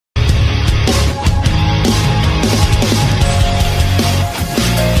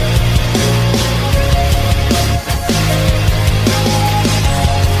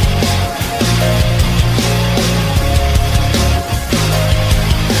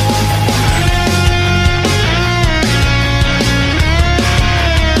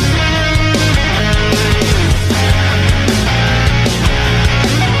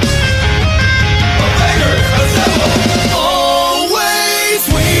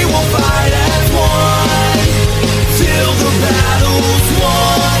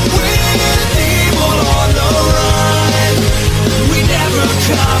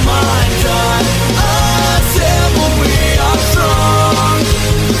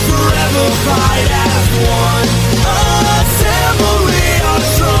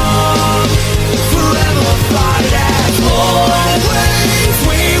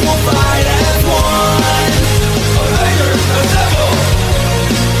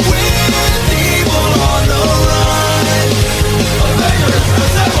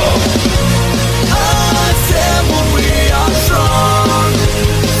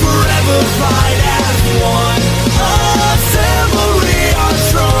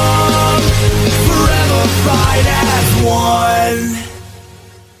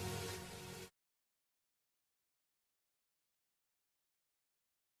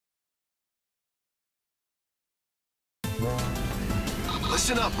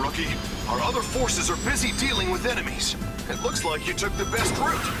Listen up, rookie. Our other forces are busy dealing with enemies. It looks like you took the best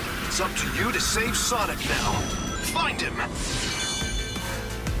route. It's up to you to save Sonic now. Find him!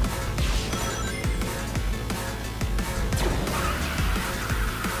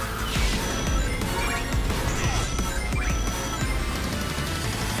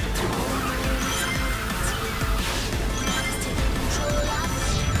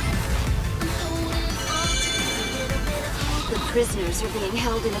 Prisoners are being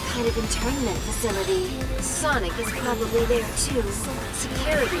held in a kind of internment facility. Sonic is probably there too.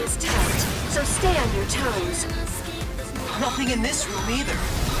 Security is tight, so stay on your toes. Nothing in this room either.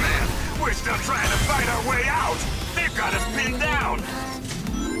 Man, we're still trying to fight our way out. They've got us pinned down.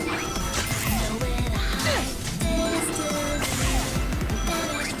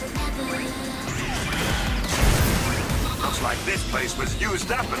 Looks like this place was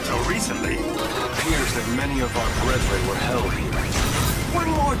used up until recently. It appears that many of our brethren were held here. One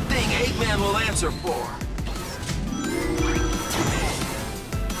more thing Eggman will answer for.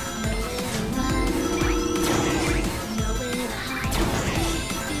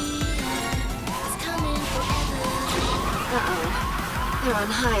 Uh-oh. They're on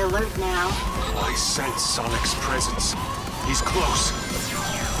high alert now. I sense Sonic's presence. He's close.